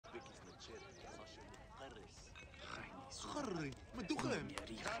خري مدوخم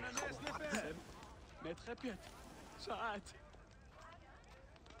أنا ناس نفهم ما تخبيت ساعات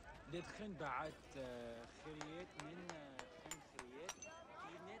ندخن بعد خريات من خريات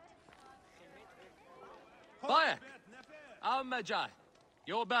كينت خمت Bayek! Al-Majai,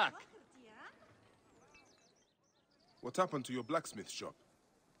 you're back. What happened to your blacksmith shop?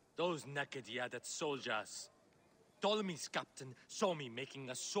 Those naked yadet soldiers. Ptolemy's captain saw me making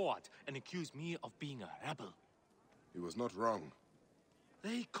a sword and accused me of being a rebel. He was not wrong.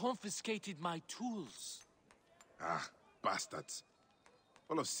 They confiscated my tools. Ah, bastards.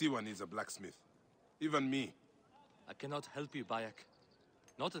 All of Siwa needs a blacksmith. Even me. I cannot help you, Bayek.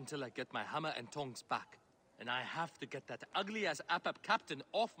 Not until I get my hammer and tongs back. And I have to get that ugly-ass Apap captain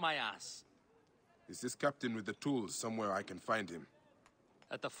off my ass. Is this captain with the tools somewhere I can find him?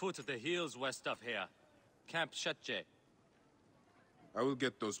 At the foot of the hills west of here. Camp Shetje. I will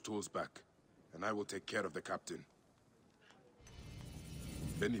get those tools back, and I will take care of the captain.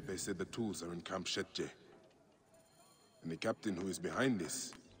 Benipe said the tools are in Camp Shetje. And the captain who is behind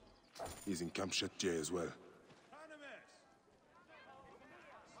this is in Camp Shetje as well.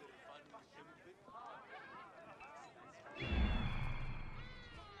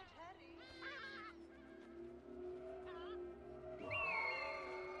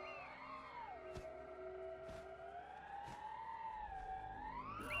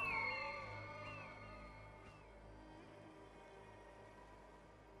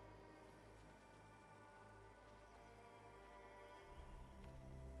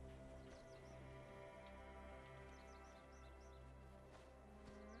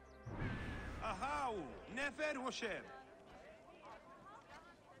 أهاو نفر وشير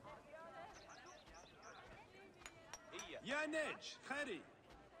يا نج خري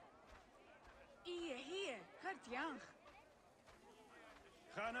إيه هي خرت يانخ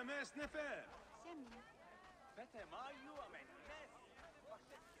خانا ماس نفر سمي فتى ما يؤمن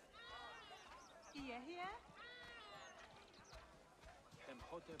إيه هي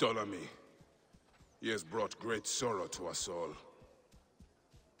Ptolemy. He has brought great sorrow to us all.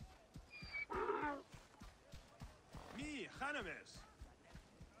 مي خانا ماس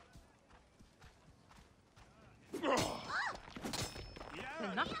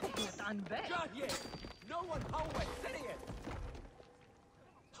نحكي عن باك جاهية no one هو سريع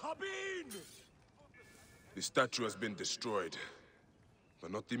خبين The statue has been destroyed,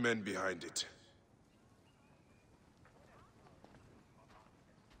 but not the men behind it.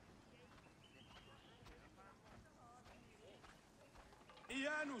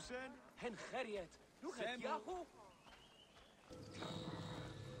 إيانو سن هن خريت نخت ياهو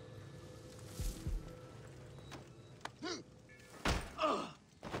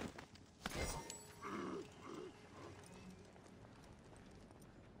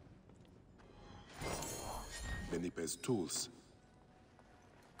Benipe's tools.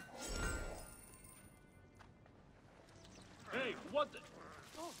 Hey, what the...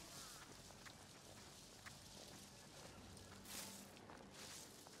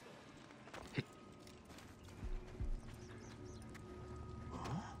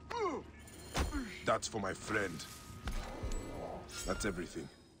 That's for my friend. That's everything.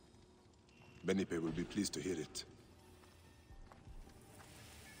 Benipe will be pleased to hear it.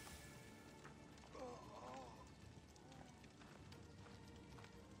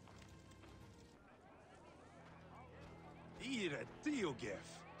 إيرا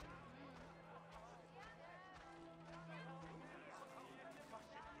تيوغيف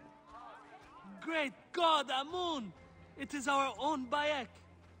Great God, Amun! It is our own Bayek.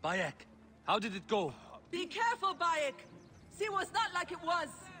 Bayek, how did it go? Be careful, Bayek! See what's not like it was!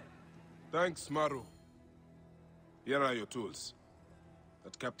 Thanks, Maru. Here are your tools.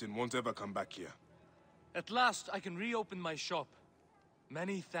 That captain won't ever come back here. At last, I can reopen my shop.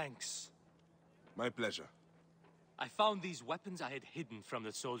 Many thanks. My pleasure. I found these weapons I had hidden from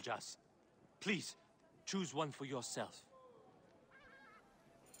the soldiers. Please, choose one for yourself.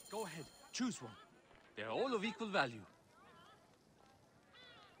 Go ahead, choose one. They're all of equal value.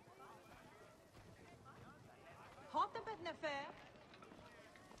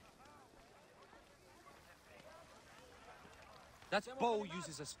 That bow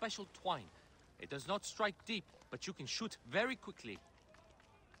uses a special twine. It does not strike deep, but you can shoot very quickly.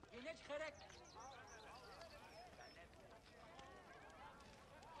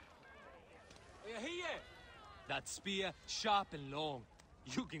 That spear, sharp and long.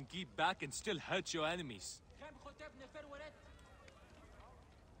 You can keep back and still hurt your enemies.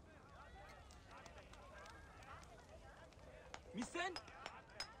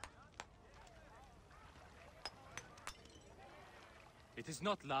 It is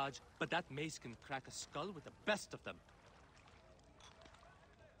not large, but that mace can crack a skull with the best of them.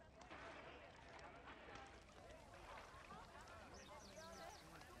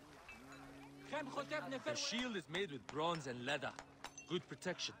 The shield is made with bronze and leather. Good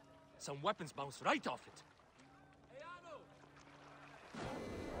protection. Some weapons bounce right off it.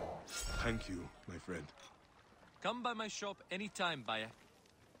 Thank you, my friend. Come by my shop anytime, Bayek.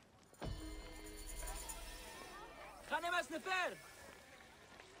 خانم سنفر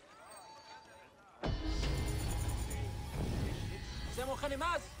سمو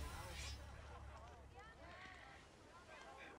خانماس